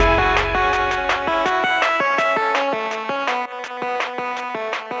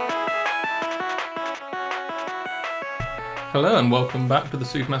Hello and welcome back to the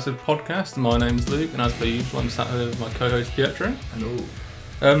Supermassive Podcast. My name's Luke and as per usual I'm sat here with my co-host Pietro.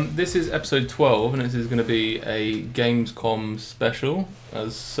 Hello. This is episode 12 and this is going to be a Gamescom special.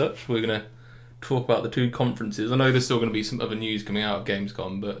 As such, we're going to talk about the two conferences. I know there's still going to be some other news coming out of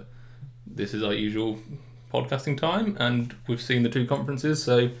Gamescom, but this is our usual podcasting time and we've seen the two conferences,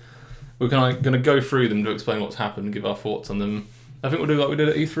 so we're going to go through them to explain what's happened and give our thoughts on them. I think we'll do like we did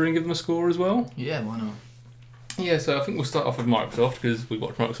at E3 and give them a score as well. Yeah, why not? Yeah, so I think we'll start off with Microsoft because we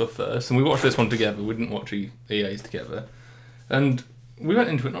watched Microsoft first and we watched this one together. We didn't watch EA's together. And we went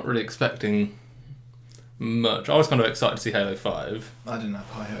into it not really expecting much. I was kind of excited to see Halo 5. I didn't have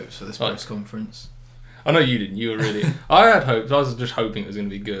high hopes for this press conference. I know you didn't. You were really... I had hopes. I was just hoping it was going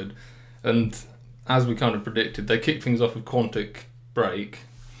to be good. And as we kind of predicted, they kicked things off with Quantic Break.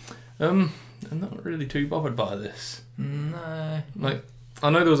 I'm not really too bothered by this. No. I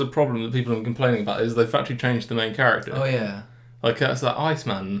know there was a problem that people have been complaining about is they've actually changed the main character. Oh, yeah. That's that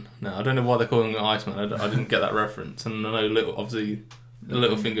Iceman now. I don't know why they're calling him Iceman. I didn't get that reference. And I know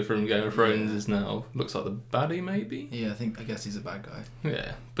Littlefinger from Game of Thrones is now... Looks like the baddie, maybe? Yeah, I guess he's a bad guy.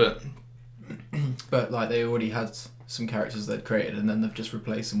 Yeah, but... But, they already had some characters they'd created and then they've just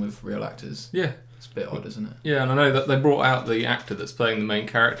replaced them with real actors. Yeah. It's a bit odd, isn't it? Yeah, and I know that they brought out the actor that's playing the main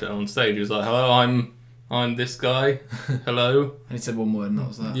character on stage. He was like, hello, I'm this guy. Hello. And he said one word and that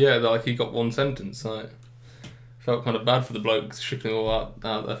was that. Yeah, he got one sentence. Felt kind of bad for the bloke shipping all out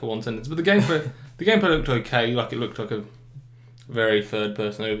there for one sentence. But the gameplay looked okay. It looked like a very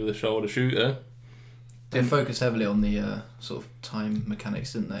third-person over-the-shoulder shooter. They focused heavily on the sort of time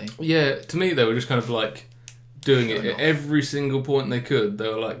mechanics, didn't they? Yeah, to me they were just kind of doing it at every single point they could. They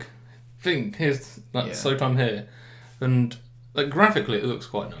were like, here's slow time here. And graphically it looks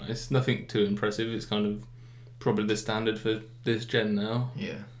quite nice. Nothing too impressive. It's kind of probably the standard for this gen now.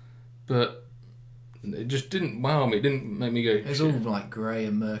 Yeah. But it just didn't wow me. It didn't make me go... It was all grey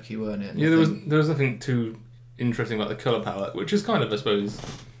and murky, weren't it? Yeah, there was nothing too interesting about the colour palette, which is kind of, I suppose,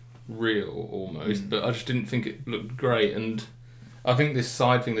 real almost, but I just didn't think it looked great. And I think this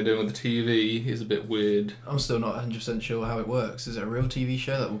side thing they're doing with the TV is a bit weird. I'm still not 100% sure how it works. Is it a real TV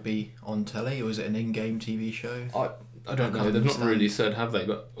show that will be on telly, or is it an in-game TV show? I don't know. They've not really said, have they?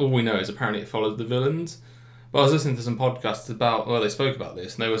 But all we know is apparently it follows the villains. But I was listening to some podcasts they spoke about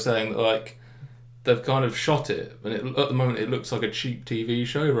this, and they were saying that they've kind of shot it, and at the moment it looks like a cheap TV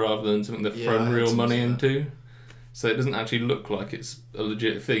show rather than something they've thrown real money into. So it doesn't actually look like it's a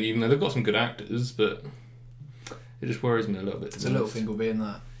legit thing, even though they've got some good actors, but it just worries me a little bit. It's a little thing will be in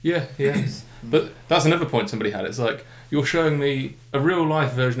that. Yeah. But that's another point somebody had. It's you're showing me a real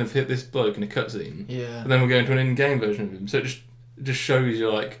life version of this bloke in a cutscene, yeah, and then we're going to an in-game version of him. So it just shows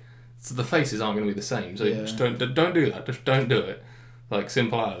you so the faces aren't going to be the same. So just don't do that. Just don't do it.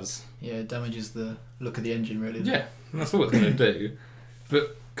 Simple as. Yeah, it damages the look of the engine, really. Yeah, that's all it's going to do.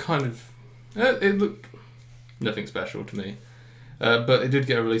 But kind of, it looked nothing special to me. But it did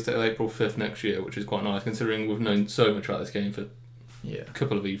get a release date of April 5th next year, which is quite nice, considering we've known so much about this game for a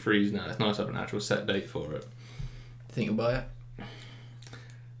couple of E3s now. It's nice to have an actual set date for it. Do you think you'll buy it?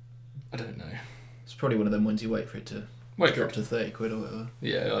 I don't know. It's probably one of them ones you wait for it to drop to 30 quid or whatever.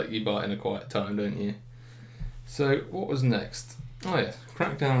 Yeah, you buy it in a quiet time, don't you? So, what was next? Oh yeah,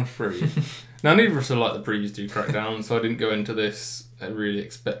 Crackdown 3. Now, neither of us are like the previous two Crackdown, so I didn't go into this really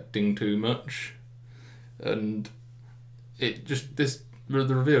expecting too much. And the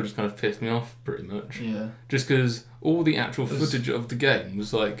reveal just kind of pissed me off pretty much. Yeah. Just because all the actual footage of the game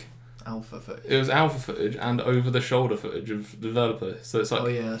was alpha footage. It was alpha footage and over-the-shoulder footage of the developer. So it's oh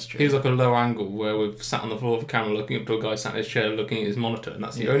yeah, that's true. Here's a low angle where we've sat on the floor of the camera looking up to a guy sat in his chair looking at his monitor, and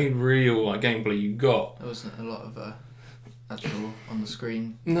that's the only real gameplay you got. There wasn't a lot of actual on the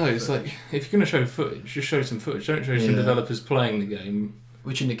screen. No, it's footage. If you're going to show footage, just show some footage. Don't show some developers playing the game.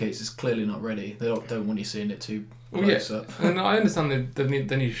 Which indicates it's clearly not ready. They don't want you seeing it too close up. And I understand they need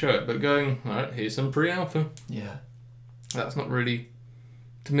to show it, but going, alright, here's some pre-alpha. Yeah. That's not really...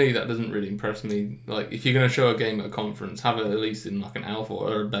 To me, that doesn't really impress me. If you're going to show a game at a conference, have it at least in an alpha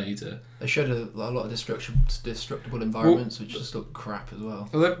or a beta. They showed a lot of destructible environments, which just look crap as well.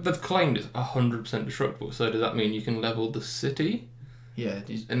 They've claimed it's 100% destructible, so does that mean you can level the city? Yeah.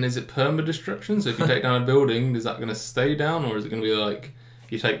 And is it perma-destruction? So if you take down a building, is that going to stay down, or is it going to be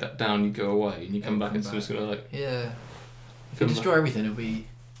you take that down, you go away, and you come back and it's just going to Yeah. If you destroy everything, it'll be...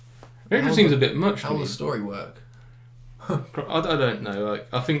 It just seems a bit much. How will the story work? I don't know.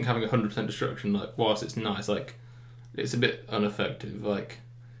 I think having 100% destruction, whilst it's nice, it's a bit ineffective.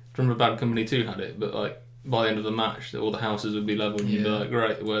 Remember Bad Company 2 had it, but by the end of the match, all the houses would be level, and you'd be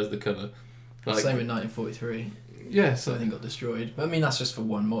great, where's the cover? Same with 1943. Yeah, so everything got destroyed. But I mean, that's just for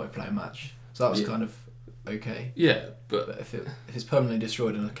one multiplayer match. So that was kind of okay. Yeah, but But if it's permanently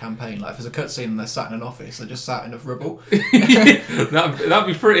destroyed in a campaign, like if there's a cutscene and they're sat in an office, they're just sat in a rubble. that'd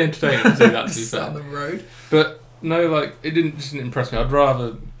be pretty entertaining to see that. To be sat fair, on the road. but no, like it just didn't impress me.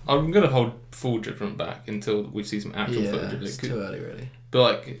 I'm gonna hold full judgment back until we see some actual footage of it. It's too early, really. But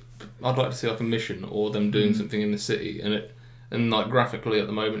like, I'd like to see like a mission or them doing something in the city, and like graphically at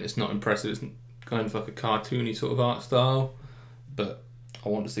the moment it's not impressive. It's kind of like a cartoony sort of art style, but I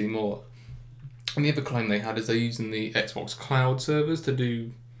want to see more. And the other claim they had is they're using the Xbox cloud servers to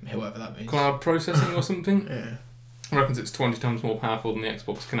do whatever that means. cloud processing or something. Yeah. I reckon it's 20 times more powerful than the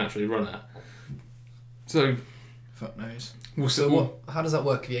Xbox can actually run at. So, fuck knows. How does that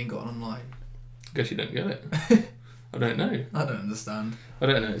work if you ain't got an online? Guess you don't get it. I don't know. I don't understand. I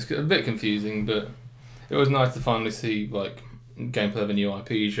don't know. It's a bit confusing, but it was nice to finally see like gameplay of a new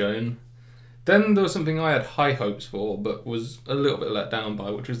IP shown. Then there was something I had high hopes for, but was a little bit let down by,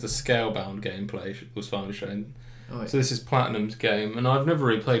 which was the Scalebound gameplay was finally shown. Oh, yeah. So this is Platinum's game, and I've never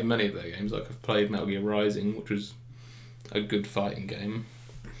really played many of their games. Like I've played Metal Gear Rising, which was a good fighting game.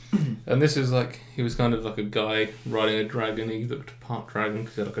 And this is like, he was kind of like a guy riding a dragon. He looked part dragon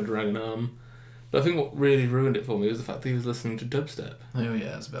because he had like a dragon arm. But I think what really ruined it for me was the fact that he was listening to dubstep. Oh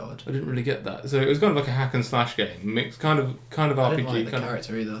yeah, that's a bit odd. I didn't really get that. So it was kind of like a hack and slash game, mixed kind of RPG. I didn't like the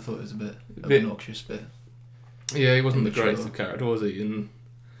character either. I thought it was a bit obnoxious bit. Yeah, he wasn't the immature. greatest of character, was he? And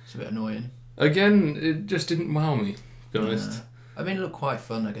It's a bit annoying. again, it just didn't wow me, to be honest. I mean, it looked quite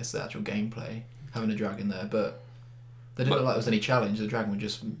fun, I guess, the actual gameplay, having a dragon there, but they didn't look like there was any challenge. The dragon would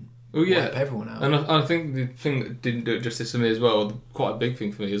just wipe everyone out. And I think the thing that didn't do it justice for me as well, quite a big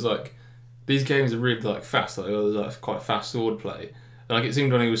thing for me, is like, these games are really like fast, like there's like quite fast sword play. And like it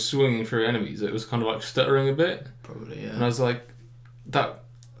seemed when he was swinging through enemies, it was kind of like stuttering a bit. Probably, yeah. And I was like,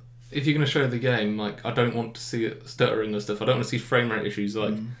 if you're going to show the game, like, I don't want to see it stuttering and stuff. I don't want to see frame rate issues.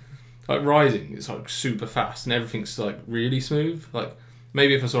 Like Rising, it's like super fast and everything's like really smooth. Like,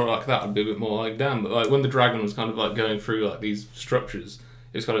 maybe if I saw it like that, I'd be a bit more like, damn. But like when the dragon was kind of like going through like these structures,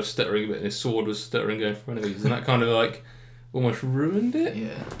 it was kind of stuttering a bit, and his sword was stuttering going through enemies, and that kind of like almost ruined it.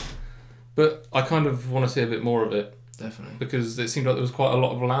 Yeah. But I kind of want to see a bit more of it. Definitely. Because it seemed like there was quite a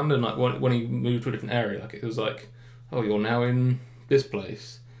lot of land, and like when he moved to a different area, like it was like, oh, you're now in this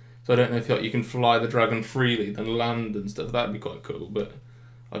place. So I don't know if like you can fly the dragon freely, then land and stuff. That'd be quite cool, but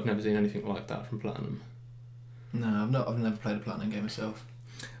I've never seen anything like that from Platinum. No, I've never played a Platinum game myself.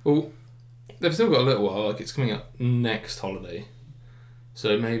 Well, they've still got a little while. Like it's coming out next holiday,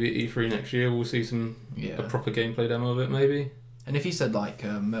 so maybe at E3 next year we'll see a proper gameplay demo of it, maybe. And if you said like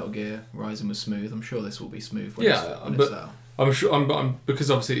Metal Gear Rising was smooth, I'm sure this will be smooth when it's out. I'm sure. I'm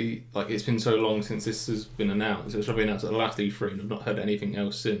because obviously like it's been so long since this has been announced. It was probably announced at the last E3, and I've not heard anything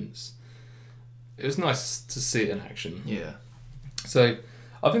else since. It was nice to see it in action. Yeah. So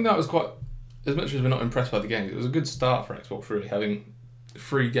I think that was quite. As much as we're not impressed by the game, it was a good start for Xbox, really, having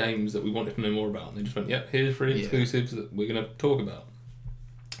 3 games that we wanted to know more about, and they just went, "Yep, here's 3 exclusives that we're going to talk about."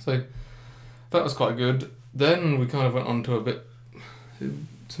 So that was quite good. Then we kind of went on to a bit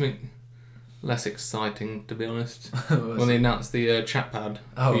something less exciting, to be honest, when they announced the chatpad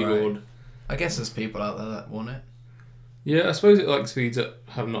keyboard. Right. I guess there's people out there that want it. Yeah, I suppose it like speeds up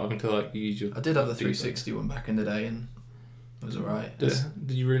not having to like use your. I did have the 360 one back in the day, and it was alright. Did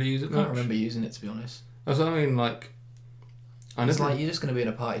you really use it? I can't remember using it, to be honest. I mean, like, it's like you're just going to be in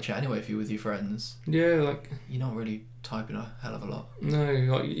a party chat anyway if you're with your friends. Yeah, like you're not really typing a hell of a lot. No,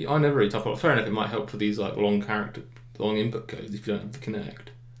 like I never really type a lot. Fair enough, it might help for these like long input codes if you don't have the Kinect.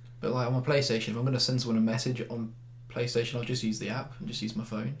 But like on my PlayStation, if I'm going to send someone a message on PlayStation, I'll just use the app and just use my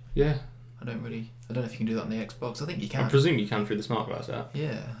phone. Yeah. I don't know if you can do that on the Xbox. I think you can. I presume you can through the Smart Glass app.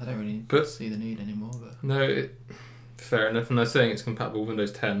 Yeah, I don't really see the need anymore. But no, fair enough. And they're saying it's compatible with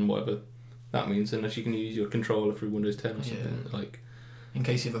Windows 10, whatever that means, unless you can use your controller through Windows 10 or something. Like, in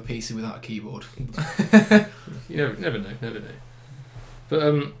case you have a PC without a keyboard. You never know.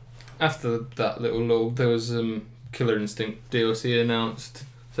 But after that little lull, there was Killer Instinct DLC announced.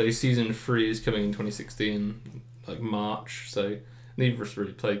 So Season 3 is coming in 2016, like March. So neither of us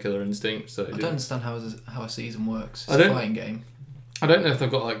really played Killer Instinct. So I don't understand how a season works. It's a fighting game. I don't know if they've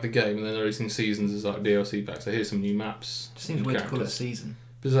got like the game and then they're releasing seasons as like DLC packs. So here's some new maps. It seems weird to call it a season.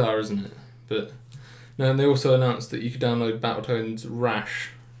 Bizarre, isn't it? But no, and they also announced that you could download Battletoads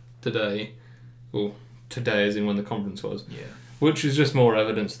Rash today. Well, today as in when the conference was. Yeah. Which is just more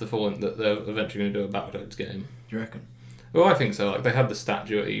evidence to the point that they're eventually going to do a Battletoads game. Do you reckon? Well, I think so. Like they had the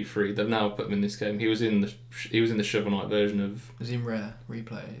statue at E3. They've now put him in this game. He was in the Shovel Knight version of. Was he in Rare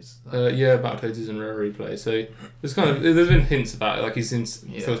replays? Yeah, Battletoads is in Rare replay. So there's been hints about it. Like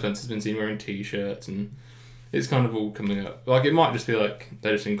Phil Spencer's been seen wearing T-shirts, and it's kind of all coming up. Like it might just be like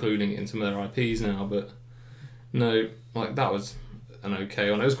they're just including it in some of their IPs now, but No, like that was an okay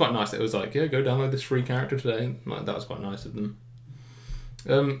one. It was quite nice. It was like, yeah, go download this free character today. Like that was quite nice of them.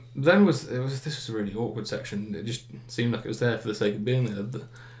 Then this was a really awkward section. It just seemed like it was there for the sake of being there. The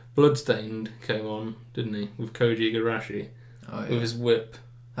Bloodstained came on, didn't he, with Koji Igarashi, with his whip.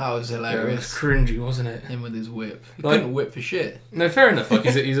 That was hilarious. It was cringy, wasn't it? Him with his whip. He couldn't whip for shit. No, fair enough. Like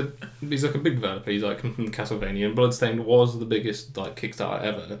he's like a big developer. He's like come from Castlevania, and Bloodstained was the biggest like Kickstarter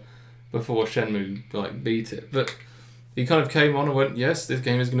ever before Shenmue like beat it. But he kind of came on and went, yes, this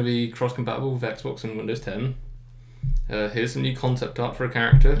game is going to be cross-compatible with Xbox and Windows 10. Here's some new concept art for a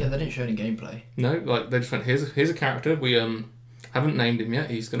character. Yeah, they didn't show any gameplay. No, like they just went, here's a character. We haven't named him yet.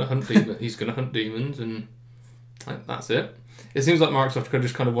 He's gonna hunt he's gonna hunt demons, and like, that's it. It seems like Microsoft could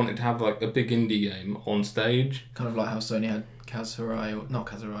just kind of wanted to have like a big indie game on stage. Kind of like how Sony had Kazurai, or not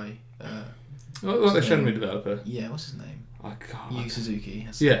Kazurai. Like the Shenmue developer. Yeah, what's his name? I can't. Yu Suzuki.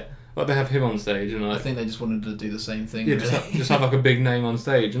 Yeah, like they have him on stage, and like, I think they just wanted to do the same thing. Yeah, really. just have like a big name on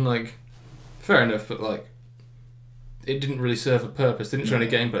stage, and like, fair enough, but like, it didn't really serve a purpose. Didn't show any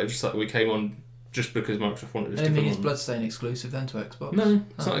gameplay. Just like we came on just because Microsoft wanted us to. I come think it's on. Bloodstained exclusive then to Xbox. No,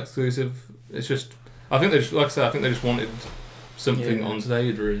 it's not exclusive. It's just I think they just wanted something on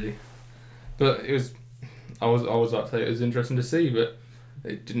stage really, but it was. I was like to say it was interesting to see, but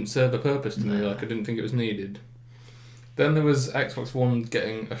it didn't serve a purpose to me. Like I didn't think it was needed. Then there was Xbox One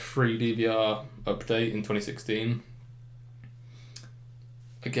getting a free DVR update in 2016.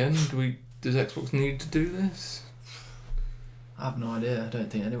 Again, does Xbox need to do this? I have no idea. I don't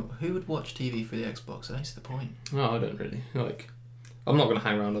think anyone. Who would watch TV through the Xbox? I don't see the point. No, I don't really. Like, I'm not going to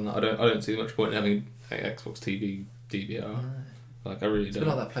hang around on that. I don't see much point in having an Xbox TV DVR. No. Like, I really don't. It's a bit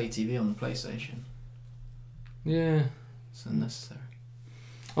like that Play TV on the PlayStation. Yeah. It's unnecessary.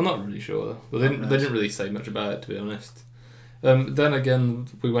 I'm not really sure. Though. They didn't really say much about it, to be honest. Then again,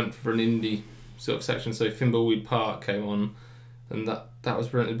 we went for an indie sort of section. So Thimbleweed Park came on, and that was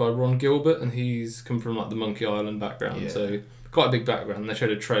presented by Ron Gilbert, and he's come from like the Monkey Island background. Yeah. So quite a big background. They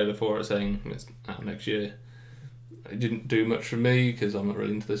showed a trailer for it saying it's out next year. It didn't do much for me because I'm not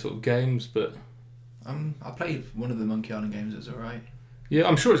really into those sort of games, but I played one of the Monkey Island games. It was alright. Yeah,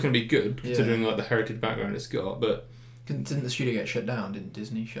 I'm sure it's going to be good considering like the heritage background it's got. But didn't the studio get shut down? Didn't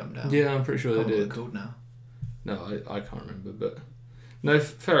Disney shut them down? Yeah, I'm pretty sure they did. What they're called now? No, I can't remember, but no,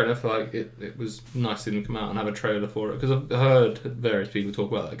 fair enough. Like it was nice to see them come out and have a trailer for it because I've heard various people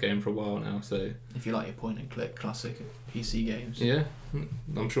talk about that game for a while now. So if you like your point and click classic PC games, yeah,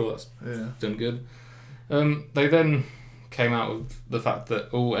 I'm sure that's done good. They then came out with the fact that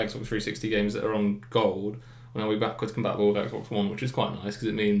all Xbox 360 games that are on Gold will now be backwards compatible with Xbox One, which is quite nice because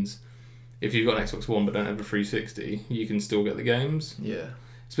it means if you've got an Xbox One but don't have a 360, you can still get the games. Yeah.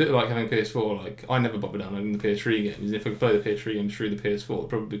 It's a bit like having PS4. Like I never bother downloading the PS3 games. If I could play the PS3 games through the PS4, it'd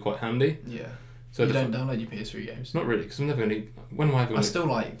probably be quite handy. Yeah. So you don't download your PS3 games? Not really, because I'm never going to. When am I ever? I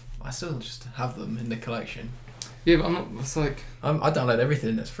still just have them in the collection. Yeah, but I'm not. It's like I download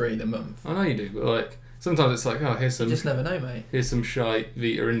everything that's free the month. I know you do, but like sometimes it's like, oh, here's some. You just never know, mate. Here's some shite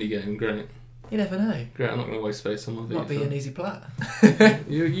Vita indie game. Great. You never know. Great. I'm not going to waste space on my Vita. Might be an easy plat.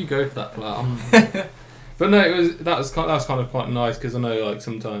 you go for that plat. But no, that was kind of quite nice because I know like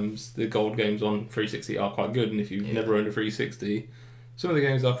sometimes the gold games on 360 are quite good, and if you've never owned a 360, some of the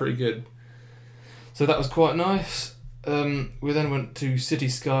games are pretty good. So that was quite nice. We then went to City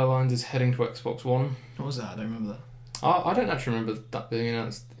Skylines is heading to Xbox One. What was that? I don't remember that. I don't actually remember that being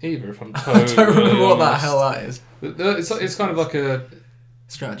announced either. If I'm totally I don't remember what honest. the hell that is. It's kind of like a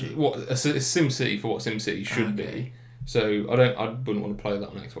strategy. A SimCity for what SimCity should be. So I wouldn't want to play that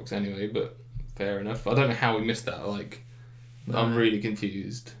on Xbox anyway, but. Fair enough. I don't know how we missed that. Like, no. I'm really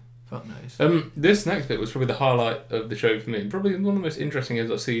confused. Fuck knows. This next bit was probably the highlight of the show for me. Probably one of the most interesting games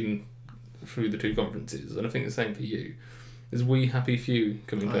I've seen through the two conferences, and I think the same for you. Is We Happy Few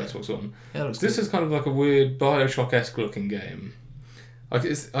coming to Xbox One? Yeah, this is kind of like a weird Bioshock-esque looking game. Like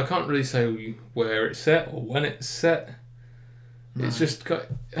I can't really say where it's set or when it's set. No. It's just got.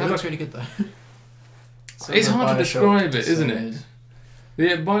 It looks really good though. It's hard to describe it, isn't it?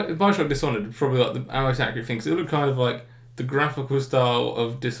 Yeah, Bioshock Dishonored, probably like the most accurate thing, because it looked kind of like the graphical style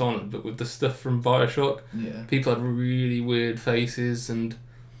of Dishonored, but with the stuff from Bioshock. Yeah. People had really weird faces, and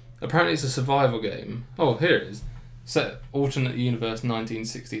apparently it's a survival game. Oh, here it is. Set alternate universe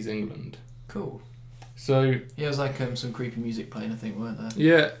 1960s England. Cool. So... Yeah, it was like some creepy music playing, I think, weren't there?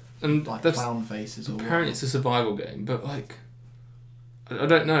 Yeah, and... Like clown faces or apparently it's a survival game, but like... I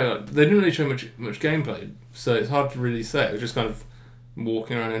don't know, like, they didn't really show much gameplay, so it's hard to really say. It was just kind of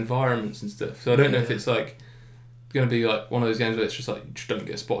walking around environments and stuff. So I don't know if it's like going to be like one of those games where it's just like you just don't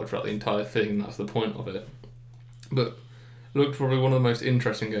get spotted throughout the entire thing, and that's the point of it. But it looked probably one of the most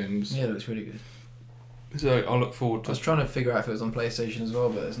interesting games. Yeah, it looks really good. So I'll look forward to. I was trying to figure out if it was on PlayStation as well,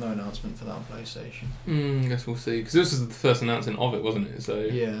 but there's no announcement for that on PlayStation. I guess we'll see, because this is the first announcement of it, wasn't it? So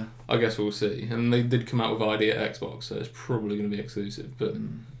yeah, I guess we'll see. And they did come out with ID at Xbox, so it's probably going to be exclusive, but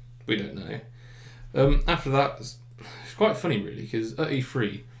we don't know. After that, it's quite funny really, because at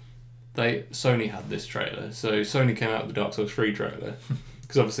E3, Sony had this trailer. So Sony came out with the Dark Souls 3 trailer,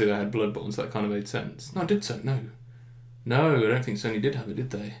 because obviously they had Bloodborne, so that kind of made sense. No, did so? No, I don't think Sony did have it,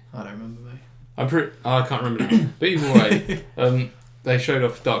 did they? I don't remember, mate. I can't remember now. But either way, they showed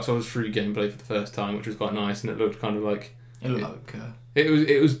off Dark Souls 3 gameplay for the first time, which was quite nice, and it looked kind of like... It looked like...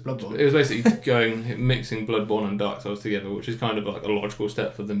 It was Bloodborne. It was basically mixing Bloodborne and Dark Souls together, which is kind of like a logical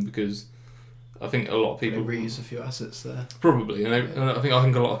step for them, because I think a lot of people... They reused a few assets there. Probably, and I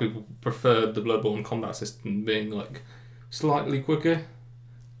think a lot of people preferred the Bloodborne combat system being like slightly quicker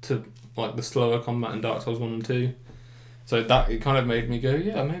to like the slower combat in Dark Souls 1 and 2. So that it kind of made me go,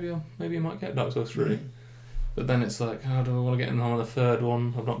 yeah, maybe I might get Dark Souls 3. But then it's like, how do I want to get in on the third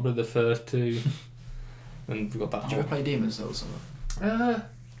one? I've not played the first two. And we've got that. Did you ever play Demon's Souls or something?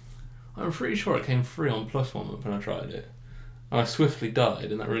 I'm pretty sure it came free on Plus One when I tried it. I swiftly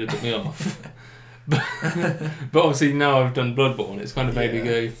died, and that really put me off. But obviously now I've done Bloodborne, it's kind of made me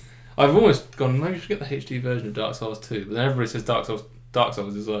go... I've almost gone, maybe I should get the HD version of Dark Souls 2, but then everybody says Dark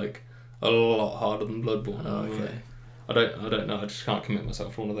Souls is like a lot harder than Bloodborne. Oh, okay. Like, I don't know. I just can't commit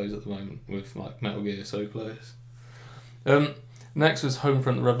myself to one of those at the moment with like Metal Gear so close. Next was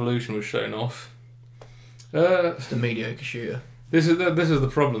Homefront: Revolution was shown off. It's a mediocre shooter. This is the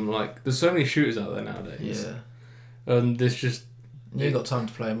problem. Like, there's so many shooters out there nowadays. Yeah. And there's just you got time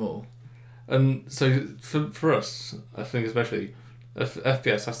to play them all. And so for us, I think especially,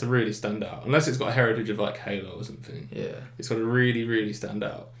 FPS has to really stand out. Unless it's got a heritage of like Halo or something. Yeah. It's got to really, really stand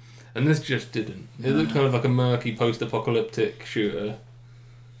out. And this just didn't. It looked kind of like a murky post-apocalyptic shooter.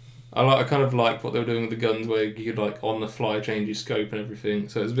 I kind of liked what they were doing with the guns, where you could like on the fly change your scope and everything.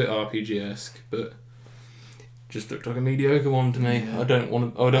 So it's a bit RPG-esque, but just looked like a mediocre one to me. Yeah. I don't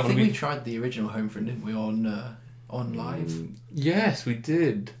want to. I think we tried the original Homefront, didn't we? On Live. Yes, we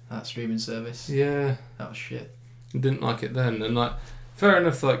did. That streaming service. Yeah. That was shit. Didn't like it then, and like fair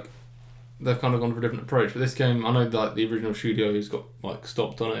enough. Like they've kind of gone for a different approach. But this game, I know like the original studio's got like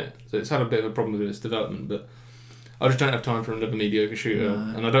stopped on it, so it's had a bit of a problem with its development. But I just don't have time for another mediocre shooter,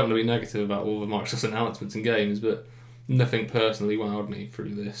 and I don't want to be negative about all the Microsoft announcements and games, but nothing personally wowed me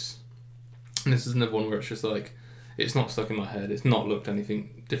through this. And this is another one where it's just like it's not stuck in my head. It's not looked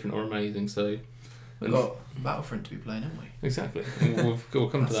anything different or amazing. So we've got Battlefront to be playing, haven't we? Exactly. We'll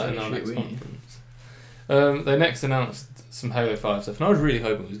come to that in our next conference. They next announced some Halo 5 stuff, and I was really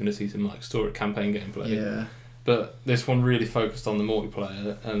hoping we was going to see some like story campaign gameplay. Yeah. But this one really focused on the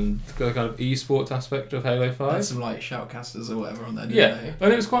multiplayer and the kind of esports aspect of Halo 5. Had some like shoutcasters or whatever on there, didn't they?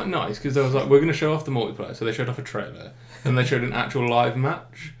 And it was quite nice because they was like, we're going to show off the multiplayer, so they showed off a trailer, and they showed an actual live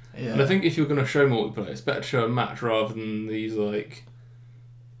match. Yeah. And I think if you're going to show multiplayer, it's better to show a match rather than these like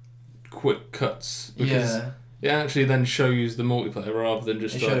quick cuts, because it actually then shows the multiplayer rather than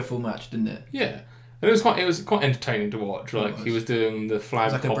just. It showed a full match, didn't it? Yeah. And it was quite entertaining to watch. Like he was doing the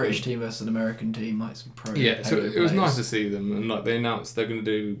flag. It was like a British team versus an American team, like some pro. Yeah, so it was nice to see them, and like they announced they're going to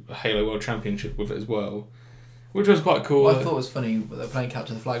do a Halo World Championship with it as well, which was quite cool. Well, I thought it was funny. They're playing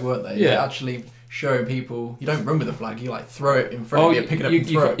capture the flag, weren't they? Yeah. They're actually showing people you don't run with the flag. You like throw it in front of you, pick it up and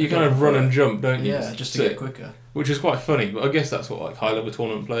throw it. You kind of run and jump, don't you? Yeah, just to get quicker. Which is quite funny, but I guess that's what like high level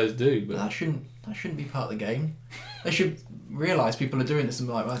tournament players do. But that shouldn't be part of the game. They should realise people are doing this and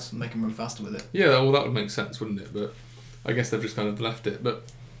be like, let's make them run faster with it. Yeah, well, that would make sense, wouldn't it? But I guess they've just kind of left it. But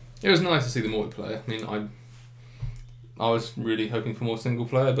it was nice to see the multiplayer. I mean, I was really hoping for more single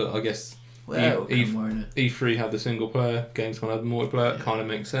player, but I guess E3 had the single player, Gamescom had the multiplayer. It kind of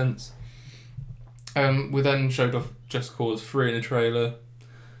makes sense. We then showed off Just Cause 3 in a trailer.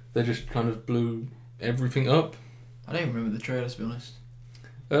 They just kind of blew everything up. I don't even remember the trailer, to be honest.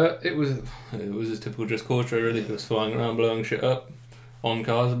 It was a typical Just Cause trailer, really. It was flying around, blowing shit up, on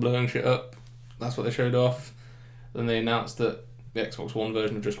cars, blowing shit up. That's what they showed off. Then they announced that the Xbox One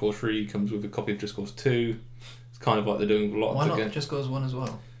version of Just Cause 3 comes with a copy of Just Cause 2. It's kind of like they're doing with a lot of the Why not Just Cause 1 as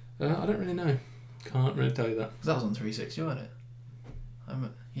well? I don't really know. Can't really tell you that. Because that was on 360, wasn't it? I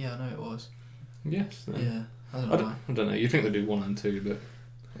know it was. Yes. Yeah. I don't know. You'd think they'd do 1 and 2, but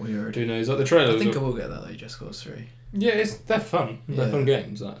weird. Who knows? Like the trailer. I think I will get that though. Just Cause 3. Yeah, they're fun. They're fun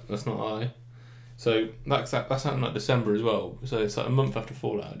games. That's not lie. So that's out in like December as well. So it's like a month after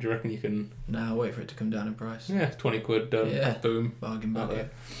Fallout. Do you reckon you can? Nah, wait for it to come down in price. Yeah, $20 done. Yeah. Boom. Bargain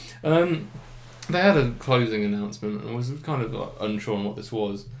bucket. They had a closing announcement and was kind of like unsure on what this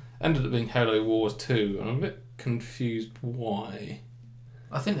was. Ended up being Halo Wars 2, and I'm a bit confused why.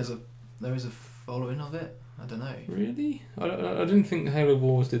 I think there is a following of it. I don't know. Really? I didn't think Halo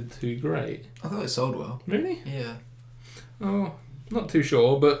Wars did too great. I thought it sold well. Really? Yeah. Oh, not too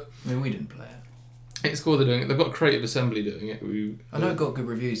sure, but... I mean, we didn't play it. It's cool they're doing it. They've got Creative Assembly doing it. I know it got good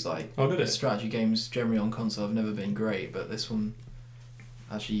reviews, like... Oh, did it? Strategy games generally on console have never been great, but this one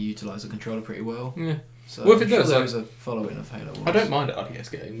actually utilised the controller pretty well. Yeah. So well, if it does, there is a following of Halo Wars. I don't mind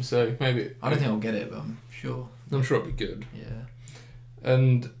RTS games, so maybe... I don't think I'll get it, but I'm sure. I'm sure it'll be good. Yeah.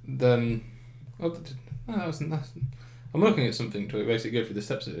 And then... I'm looking at something to basically go through the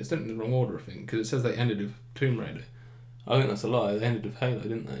steps of it. It's definitely the wrong order, I think, because it says they ended with Tomb Raider. I think that's a lie. They ended with Halo,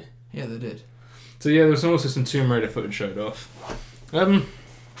 didn't they? Yeah, they did. So yeah, there was also some Tomb Raider footage showed off.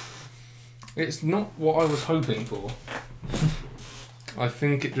 It's not what I was hoping for. I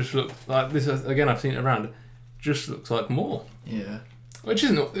think it just looked like this. Again, I've seen it around. Just looks like more. Yeah. Which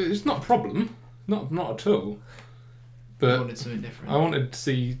isn't. It's not a problem. Not at all. But I wanted something different. I wanted to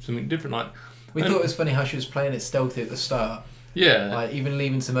see something different. Like we thought it was funny how she was playing it stealthy at the start. Yeah. Like even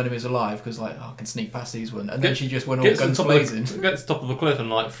leaving some enemies alive because I can sneak past these ones, and then she just went all guns blazing. Gets to the top of a cliff and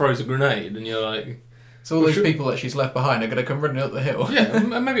like throws a grenade, and you're like. So all those people that she's left behind are going to come running up the hill. Yeah,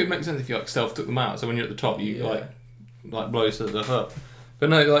 and maybe it makes sense if you like stealth took them out. So when you're at the top, you like blow stuff up. But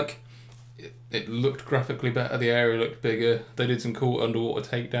no, like it looked graphically better. The area looked bigger. They did some cool underwater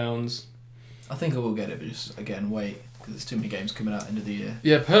takedowns. I think I will get it, but just again wait because there's too many games coming out end of the year.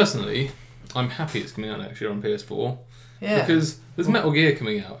 Yeah, personally, I'm happy it's coming out next year on PS4. Yeah. Because there's Metal Gear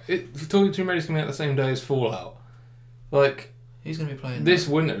coming out. Tomb Raider's coming out the same day as Fallout. Like. Who's going to be playing this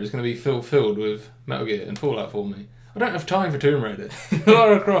winter is going to be filled with Metal Gear and Fallout for me. I don't have time for Tomb Raider.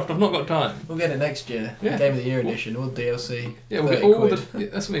 Lara Croft, I've not got time. We'll get it next year. Yeah. Game of the Year edition, all the DLC. Yeah, we'll get all the...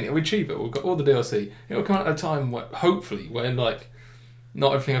 That's what I mean. It'll be cheaper. We've got all the DLC. It'll come out at a time where, hopefully, when, like,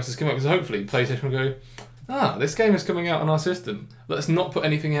 not everything else is coming out. Because hopefully PlayStation will go, this game is coming out on our system. Let's not put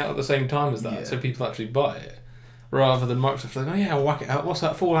anything out at the same time as that so people actually buy it. Rather than Microsoft like, I'll whack it out. What's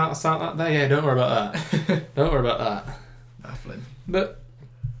that? Fallout, start that there? Yeah, don't worry about that. Don't worry about that. Baffling. But...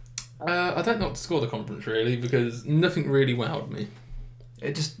 I don't know what to score the conference really because nothing really wowed me.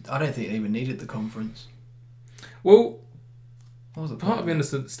 I don't think it even needed the conference. Well, what was the part of me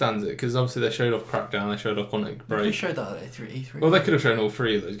understands it because obviously they showed off Crackdown, they showed off Quantic Break. They showed that at E3. Well, they could have shown all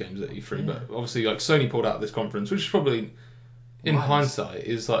three of those games at E3, but obviously like Sony pulled out this conference, which is probably, in hindsight,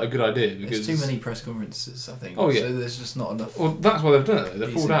 is like a good idea because there's too many press conferences, I think. Oh yeah, so there's just not enough. Well, that's why they've done it.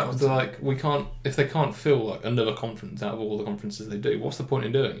 They've pulled out because they're like, if they can't fill like another conference out of all the conferences they do, what's the point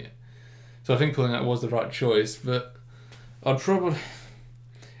in doing it? So I think pulling out was the right choice, but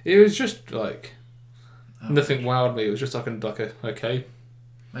it was just like nothing wowed me. It was just like a okay.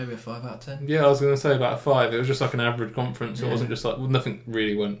 Maybe a 5 out of 10. Yeah, I was going to say about a 5. It was just like an average conference. It wasn't just like nothing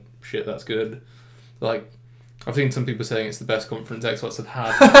really went shit. That's good. Like I've seen some people saying it's the best conference Xbox have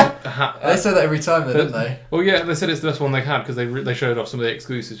had. They say that every time, though, didn't they? Well, yeah, they said it's the best one they've had because they showed off some of the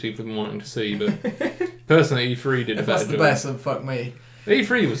exclusives people have been wanting to see. But personally, E3 did a better job. If that's the best, then fuck me.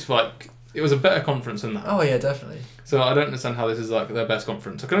 E3 was like. It was a better conference than that. Oh yeah, definitely. So I don't understand how this is like their best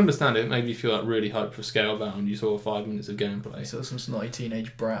conference. I can understand it. Maybe if you're like really hyped for Scalebound, you saw 5 minutes of gameplay. You saw some snotty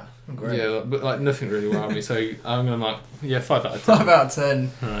teenage brat. Great. Yeah, but like nothing really wowed me. So I'm gonna 5 out of 10. 5 out of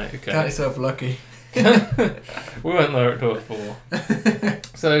 10. Right. Okay. Count yourself lucky. We won't lower it to a 4.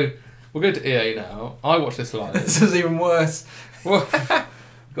 So we'll go to EA now. I watched this live. This was even worse.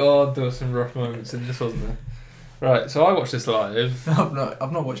 God, there were some rough moments in this, wasn't there? Right, so I watched this live. I've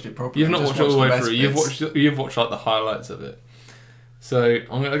not watched it properly. You've not watched it all the way through. You've watched like the highlights of it. So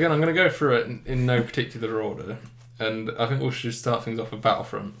I'm going to go through it in no particular order, and I think we should start things off with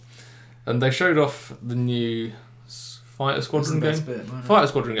Battlefront. And they showed off the new Fighter Squadron game. Fighter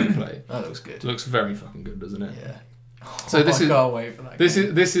Squadron gameplay. That looks good. It looks very fucking good, doesn't it? Yeah. So I can't wait for that.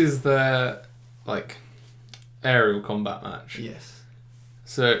 This is their like aerial combat match. Yes.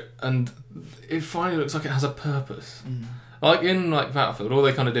 So, and it finally looks like it has a purpose. Like in like Battlefield, all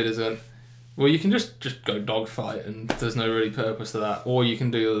they kind of did is you can just go dogfight and there's no really purpose to that. Or you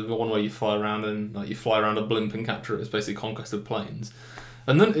can do the one where you fly around and like you fly around a blimp and capture it. It's basically conquest of planes.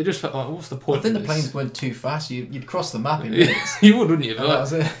 And then it just felt like, what's the point? I think the planes went too fast. You'd cross the map in minutes. You would, wouldn't you? But that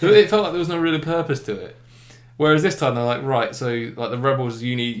was it. It felt like there was no really purpose to it. Whereas this time they're like, right, so like the rebels,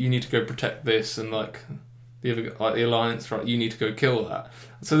 you need to go protect this, and like the other, like the alliance, right, you need to go kill that.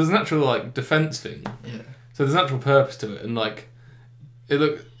 So there's an actual like defense thing. Yeah. So there's an actual purpose to it, and like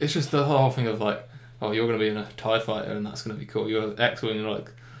it's just the whole thing of like, oh, you're going to be in a TIE fighter, and that's going to be cool. You're X-wing, and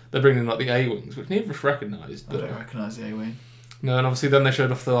like they're bringing in like the A-wings, which neither of us recognised. I don't recognise the A-wing. No, and obviously then they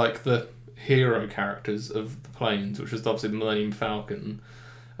showed off the hero characters of the planes, which was obviously the Millennium Falcon,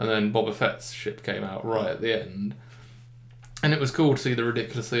 and then Boba Fett's ship came out right at the end. And it was cool to see the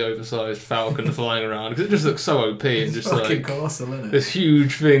ridiculously oversized Falcon flying around because it just looks so OP and just like castle, isn't it? This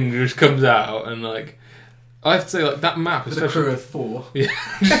huge thing just comes out and like I have to say like that map, with a crew of 4. Yeah,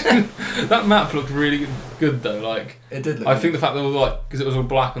 that map looked really good though. Like it did. I think the fact that it was like because it was all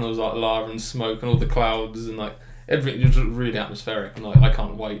black and there was like lava and smoke and all the clouds and like everything just looked really atmospheric and like I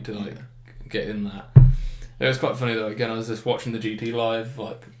can't wait to like get in that. It was quite funny though. Again, I was just watching the GT Live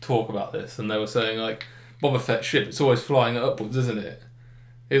like talk about this and they were saying like. Boba Fett's ship, it's always flying upwards, isn't it?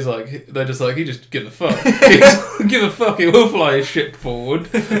 He's like, they're just like, he just give a fuck. Give a fuck, he will fly his ship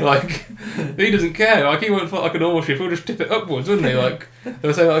forward. Like, he doesn't care. Like, he won't fly like a normal ship, he'll just tip it upwards, wouldn't he? Like, they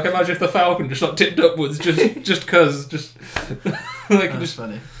were saying, like, imagine if the Falcon just like tipped upwards, just cause, just. Like, that's just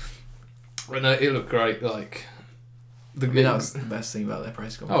funny. But no, it looked great, like. I mean, that was the best thing about their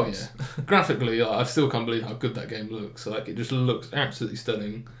press conference. Oh, yeah. Graphically, I still can't believe how good that game looks. Like, it just looks absolutely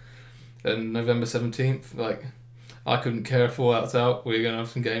stunning. And November 17th, like, I couldn't care if Fallout's out. We're going to have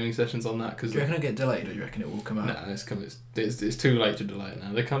some gaming sessions on that. Cause do you reckon it'll get delayed or do you reckon it will come out? No, it's too late to delay it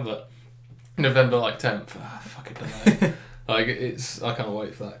now. They come like November like 10th. Fuck it, delay. Like, I can't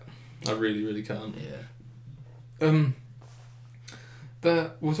wait for that. I really, really can't. Yeah.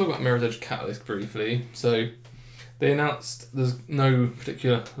 But we'll talk about Mirror's Edge Catalyst briefly. So, they announced there's no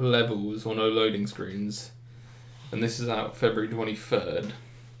particular levels or no loading screens. And this is out February 23rd.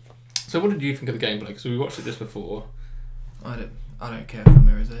 So what did you think of the gameplay? Because we watched it just before. I don't care for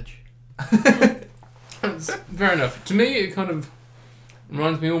Mirror's Edge. Fair enough. To me, it kind of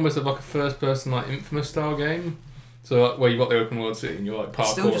reminds me almost of like a first-person like Infamous style game. So like, where you've got the open world city and you're like parkour.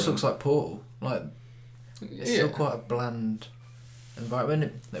 It still just looks like Portal. Like it's still quite a bland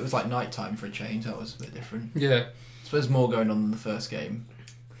environment. It was like nighttime for a change. That was a bit different. Yeah. I suppose more going on than the first game.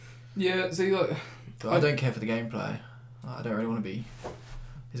 Yeah. See, like, but I don't care for the gameplay. I don't really want to be.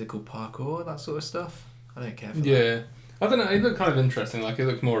 Is it called parkour, that sort of stuff? I don't care for that. Yeah. I don't know, it looked kind of interesting, like it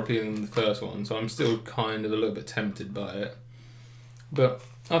looked more appealing than the first one, so I'm still kind of a little bit tempted by it. But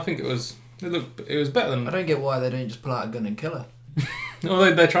I think it was better than... I don't get why they don't just pull out a gun and kill her.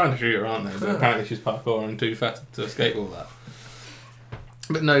 Well, they're trying to shoot her, aren't they? But apparently she's parkouring too fast to escape all that.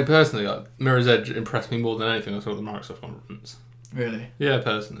 But no, personally, like, Mirror's Edge impressed me more than anything I saw at the Microsoft conference. Really? Yeah,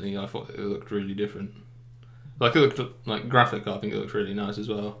 personally, I thought it looked really different. Like, it looked, like, graphically, I think it looked really nice as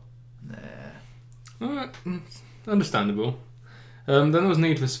well. Nah. Alright, understandable. Then there was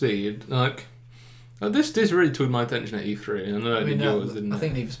Need for Speed. Like, this really took my attention at E3, and I think yours didn't. I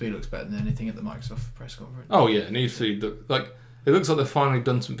think Need for Speed looks better than anything at the Microsoft press conference. Oh yeah, Need for Speed it looks like they've finally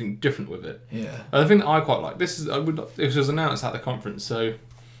done something different with it. Yeah. And the thing that I quite like, it was announced at the conference, so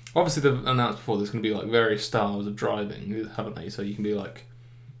obviously they've announced before there's going to be like various styles of driving, haven't they? So you can be like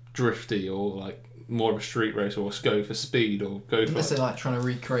drifty or like more of a street race or go for speed or go for... Unless they're like trying to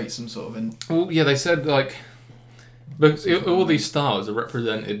recreate some sort of... Well, yeah, they said like... Because all these styles are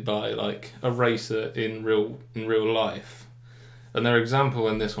represented by like a racer in real life. And their example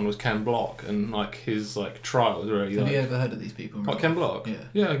in this one was Ken Block and like his like trials where he... Have you ever heard of these people? What, Ken Block? Yeah.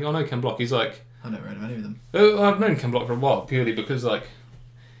 Yeah, I know Ken Block. He's like... I've never heard of any of them. I've known Ken Block for a while purely because like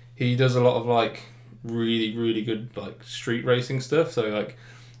he does a lot of like really, really good like street racing stuff. So like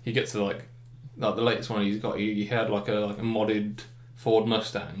he gets to like the latest one he's got, he had like a modded Ford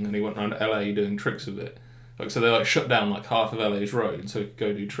Mustang and he went around LA doing tricks with it. Like, so they like shut down like half of LA's road so he could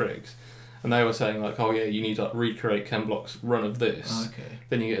go do tricks. And they were saying like, oh yeah, you need to like recreate Ken Block's run of this. Okay.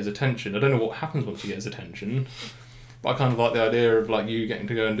 Then you get his attention. I don't know what happens once you get his attention. But I kind of like the idea of like you getting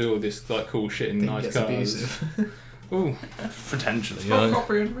to go and do all this like cool shit in nice cars. Abusive. Ooh, potentially. Like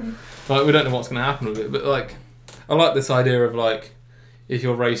we don't know what's going to happen with it, but like I like this idea of like if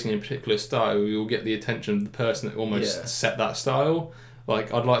you're racing in a particular style, you'll get the attention of the person that almost set that style.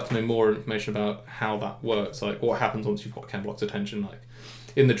 Like I'd like to know more information about how that works. Like what happens once you've got Ken Block's attention. Like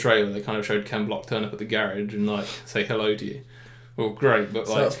in the trailer, they kind of showed Ken Block turn up at the garage and like say hello to you. Well, great, but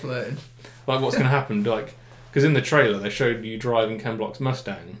like, flirting. Like what's going to happen? Like because in the trailer they showed you driving Ken Block's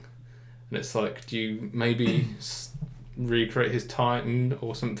Mustang, and it's like, do you maybe recreate his Titan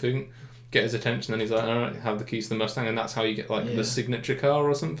or something, get his attention, and he's like, alright, have the keys to the Mustang, and that's how you get like the signature car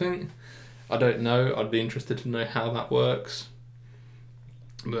or something. I don't know. I'd be interested to know how that works.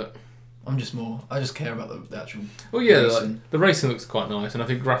 But I just care about the actual. Well, yeah, racing. Like, the racing looks quite nice, and I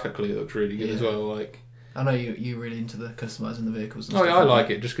think graphically it looks really good as well. Like, I know you're really into the customising the vehicles. And stuff. I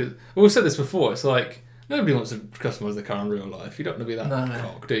like it just because. Well, we've said this before. It's like nobody wants to customise the car in real life. You don't want to be that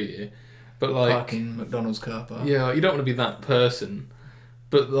cock, do you? But like parking McDonald's car park. Yeah, you don't want to be that person.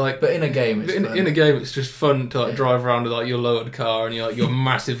 But in a game, it's fun. In a game, it's just fun to like drive around with like your lowered car and your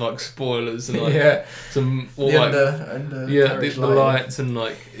massive like spoilers and like some the lights and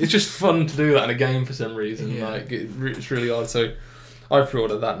like it's just fun to do that in a game for some reason. Like it's really odd. So I've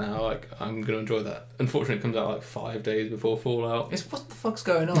pre-ordered that now. Like I'm gonna enjoy that. Unfortunately, it comes out like 5 days before Fallout. What the fuck's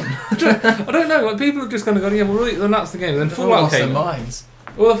going on? I don't know. Like people have just kind of gone, yeah, well, really, then that's the game. And then Fallout came. Minds.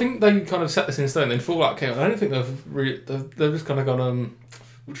 Well, I think they kind of set this in stone. Then Fallout came. I don't think they've just kind of gone.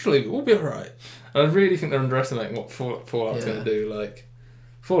 We'll be alright. And I really think they're underestimating what Fallout's going to do. Like,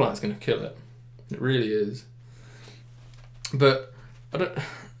 Fallout's going to kill it. It really is. But I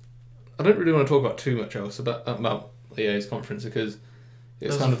don't really want to talk about too much else about EA's conference because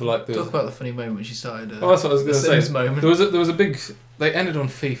it's kind of like talk about the funny moment she started. Oh, that's what I was going to say. Sims moment. There was a big. They ended on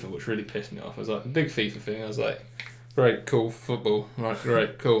FIFA, which really pissed me off. It was like a big FIFA thing. I was like, great, cool, football, right,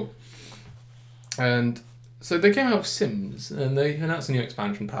 great, cool, and. So they came out with Sims, and they announced a new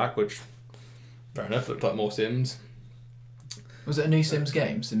expansion pack, which, fair enough, looked like more Sims. Was it a new Sims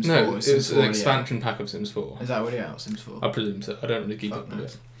game? Sims 4? No, it was an expansion pack of Sims 4. Is that already out, Sims 4? I presume so. I don't really keep up with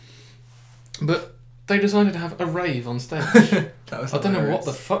it. But they decided to have a rave on stage. I don't know what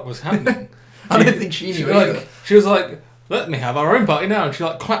the fuck was happening. I don't think she knew either. She was like, let me have our own party now, and she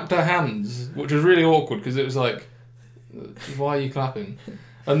like clapped her hands, which was really awkward, because it was like, why are you clapping?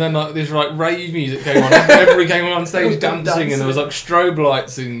 And then like this like rave music came on. Everybody came on stage dancing, and there was like strobe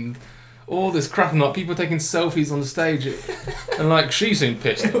lights and all this crap, and like people taking selfies on the stage. And like she seemed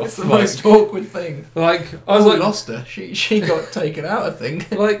pissed off. It was the most awkward thing. Like I was we lost her. She got taken out, I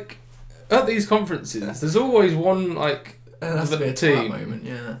think. Like at these conferences, there's always one like that's the team moment,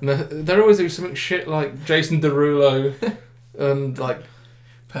 yeah. And they're always doing something shit like Jason Derulo and like.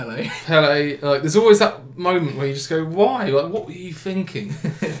 Pele. Like, there's always that moment where you just go, why? Like, what were you thinking?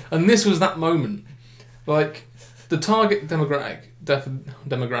 And this was that moment. Like, the target demographic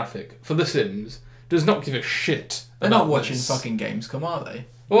for The Sims does not give a shit. They're not watching fucking Gamescom, are they?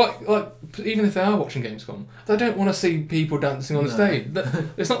 Well, like, even if they are watching Gamescom, they don't want to see people dancing on the stage.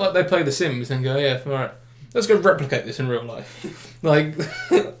 It's not like they play The Sims and go, yeah, alright, let's go replicate this in real life. Like,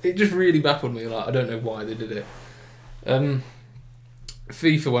 it just really baffled me. Like, I don't know why they did it.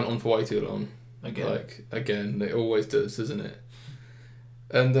 FIFA went on for way too long. Again, it always does, doesn't it?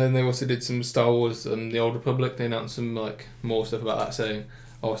 And then they also did some Star Wars and the Old Republic. They announced some like more stuff about that, saying,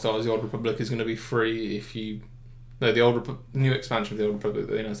 Star Wars: The Old Republic is going to be free if you. No, the new expansion of the Old Republic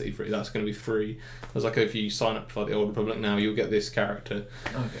that they announced at E3, that's going to be free. It was like, if you sign up for the Old Republic now, you'll get this character.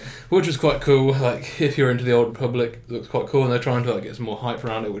 Okay. Which was quite cool. Like, if you're into the Old Republic, it looks quite cool, and they're trying to like get some more hype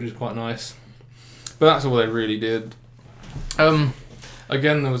around it, which is quite nice. But that's all they really did.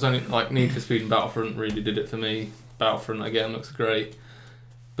 Again, there was only like Need for Speed and Battlefront really did it for me. Battlefront again looks great,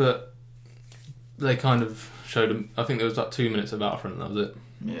 but they kind of showed them. I think there was like 2 minutes of Battlefront, and that was it.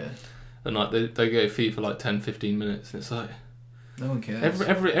 Yeah. And like they gave FIFA like 10-15 minutes, and it's like no one cares.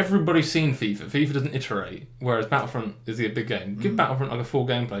 Everybody's seen FIFA. FIFA doesn't iterate, whereas Battlefront is the big game. Give Battlefront like a full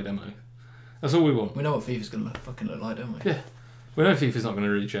gameplay demo. That's all we want. We know what FIFA's gonna fucking look like, don't we? Yeah, we know FIFA's not going to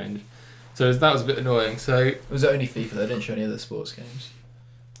really change. So that was a bit annoying. So was it only FIFA? They didn't show any other sports games.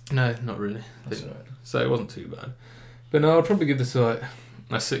 No, not really. That's alright. So it wasn't too bad. But no, I'll probably give this like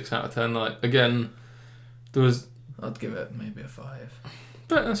a 6 out of 10. Like again, I'd give it maybe a 5.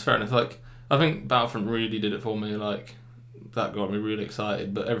 But that's fair enough. Like I think Battlefront really did it for me. Like that got me really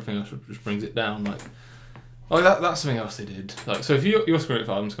excited. But everything else just brings it down. Like that's something else they did. Like so, if you're scoring at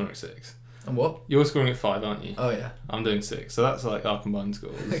 5, I'm scoring at 6. And what? You're scoring at 5, aren't you? Oh yeah. I'm doing 6. So that's like our combined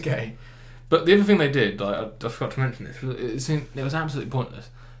scores. Okay. But the other thing they did, like I forgot to mention this, it was absolutely pointless.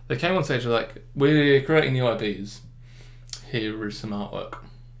 They came on stage and like, we're creating new IPs. Here is some artwork.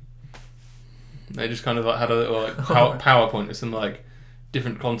 They just kind of like had a little like PowerPoint with some like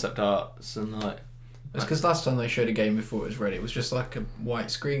different concept arts and like. It's because last time they showed a game before it was ready, it was just like a white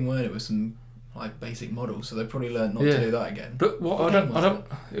screen, weren't it, with some like basic models. So they probably learned not to do that again. But what I don't.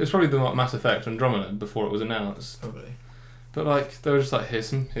 It was probably the like, Mass Effect Andromeda before it was announced. Probably. But like they were just like, here's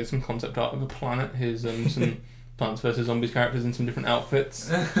some concept art of a planet. Here's some Plants vs Zombies characters in some different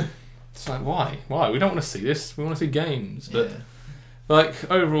outfits. It's like why? We don't want to see this. We want to see games. But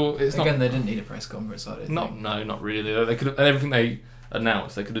like overall, it's again, they didn't need a press conference. I don't think. No, not really. They could have everything they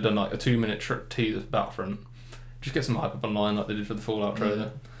announced. They could have done like a 2-minute teaser of Battlefront. Just get some hype up online like they did for the Fallout trailer.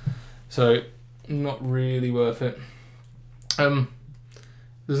 Yeah. So not really worth it.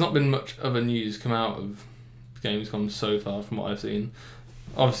 There's not been much other news come out of Gamescom so far from what I've seen.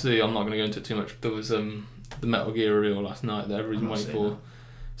 Obviously, I'm not going to go into it too much. There was the Metal Gear reveal last night that everyone's waiting for. That.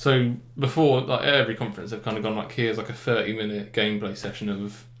 So before, like every conference, they've kind of gone like, here's like a 30-minute gameplay session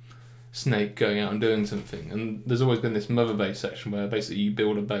of Snake going out and doing something. And there's always been this mother base section where basically you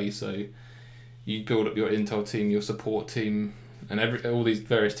build a base, so you build up your intel team, your support team, and all these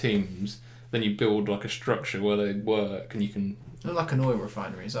various teams. Then you build like a structure where they work, and you can. Like an oil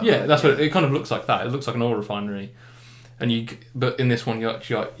refinery, is that yeah, right? That's what it kind of looks like. That it looks like an oil refinery, but in this one you're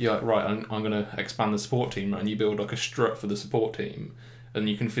like right. I'm going to expand the support team, right? And you build like a strut for the support team, and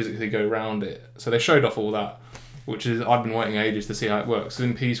you can physically go around it. So they showed off all that, which is I've been waiting ages to see how it works. So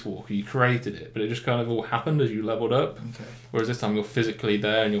in Peace Walker you created it, but it just kind of all happened as you leveled up. Okay. Whereas this time you're physically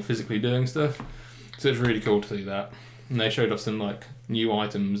there and you're physically doing stuff. So it's really cool to see that. And they showed off some like new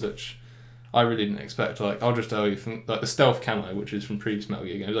items which I really didn't expect. Like I'll just tell you, from like the stealth camo, which is from previous Metal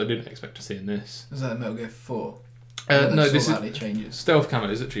Gear games, I didn't expect to see in this. Is that Metal Gear 4? No, this is changes. Stealth camo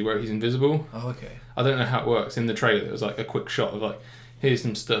is literally where he's invisible. Oh, okay. I don't know how it works. In the trailer, there was like a quick shot of like, here's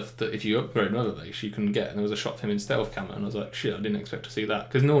some stuff that if you upgrade another base, you can get. And there was a shot of him in stealth camo, and I was like, shit, I didn't expect to see that.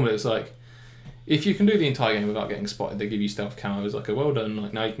 Because normally it's like, if you can do the entire game without getting spotted, they give you stealth camo as like a well done.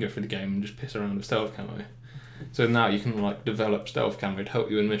 Like now you can go through the game and just piss around with stealth camo. So now you can like develop stealth camo to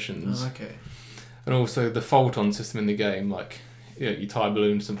help you in missions. Oh, okay. And also the Photon system in the game, like you tie a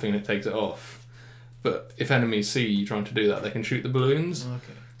balloon to something and it takes it off. But if enemies see you trying to do that, they can shoot the balloons.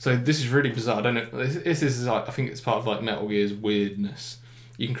 Okay. So this is really bizarre. I don't know. This is like, I think it's part of like Metal Gear's weirdness.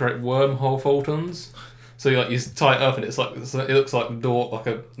 You can create wormhole photons. So you tie it up and it's like it looks like the door, like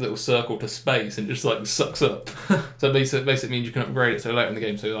a little circle to space, and it just like sucks up. So basically means you can upgrade it so later in the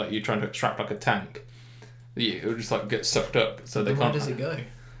game. So like you're trying to extract like a tank, it'll just like get sucked up. So they can't. Where does it go?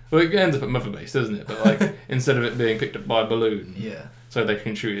 Well, it ends up at Mother Base, doesn't it? But like instead of it being picked up by a balloon, yeah. So they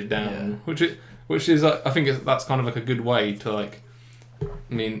can shoot it down, which is like, I think that's kind of like a good way to like,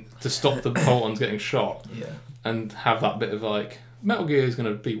 I mean, to stop the photons getting shot, and have that bit of like Metal Gear is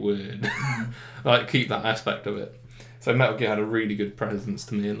going to be weird, like keep that aspect of it. So Metal Gear had a really good presence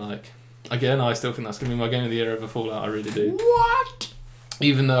to me, and like again, I still think that's going to be my game of the year over Fallout. I really do. What?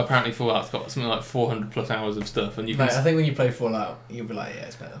 Even though apparently Fallout's got something like 400 plus hours of stuff, and you can. Mate, I think when you play Fallout, you'll be like, yeah,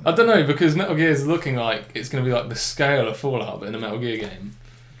 it's better. I don't know, because Metal Gear is looking like it's going to be like the scale of Fallout, but in a Metal Gear game.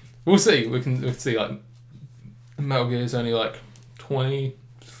 We'll see. We can see like Metal Gear is only like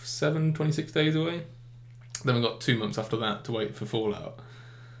 27, 26 days away. Then we've got 2 months after that to wait for Fallout.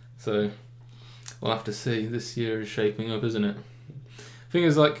 So we'll have to see. This year is shaping up, isn't it? Thing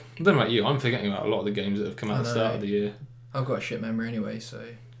is, like, I don't know about you, I'm forgetting about a lot of the games that have come out at the start of the year. I've got a shit memory anyway, so.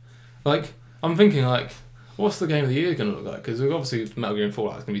 Like, I'm thinking, like, what's the game of the year going to look like? Because obviously Metal Gear and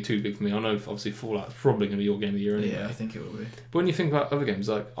Fallout is going to be too big for me. I know obviously Fallout's probably going to be your game of the year anyway. Yeah, I think it will be. But when you think about other games,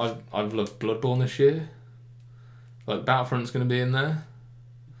 like, I've loved Bloodborne this year. Like, Battlefront's going to be in there.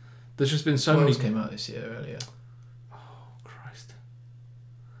 There's just been so many... What else came out this year earlier? Oh, Christ.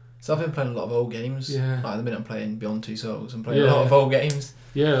 So I've been playing a lot of old games. Yeah. Like, at the minute I'm playing Beyond Two Souls. I'm playing a lot of old games.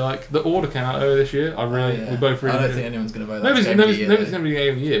 Yeah, like, The Order came out earlier this year. We both really... I don't think anyone's going to buy that. Maybe it's going to be the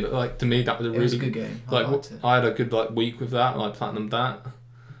game of the year, but, like, to me, that was a really... It was a good game. I had a good, like, week with that, like, platinumed that.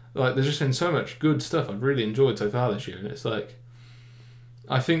 Like, there's just been so much good stuff I've really enjoyed so far this year, and it's like...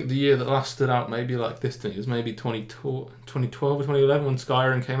 I think the year that last stood out maybe like this to me was maybe 2012 or 2011 when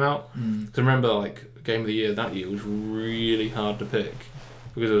Skyrim came out. Because I remember, like, Game of the Year that year was really hard to pick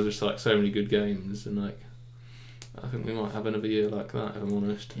because there was just, like, so many good games, and, like, I think we might have another year like that, if I'm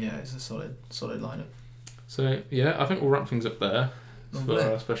honest. Yeah, it's a solid lineup. So, yeah, I think we'll wrap things up there for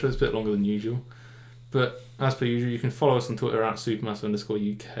our special. It's a bit longer than usual. But, as per usual, you can follow us on Twitter at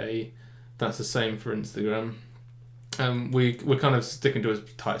Supermassive_UK. That's the same for Instagram. We're kind of sticking to a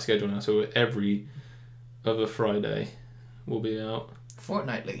tight schedule now, so every other Friday we'll be out.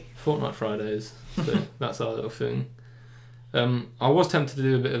 Fortnightly. Fortnight Fridays. So that's our little thing. I was tempted to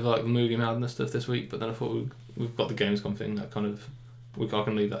do a bit of like the movie madness stuff this week, but then I thought we've got the Gamescom thing that kind of I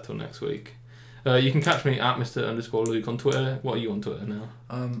can leave that till next week. You can catch me at Mr_Luke on Twitter. What are you on Twitter now?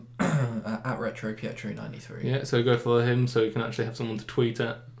 At RetroPietro93. Yeah, so go follow him so you can actually have someone to tweet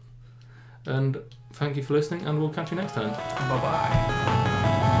at. And thank you for listening, and we'll catch you next time. Bye bye.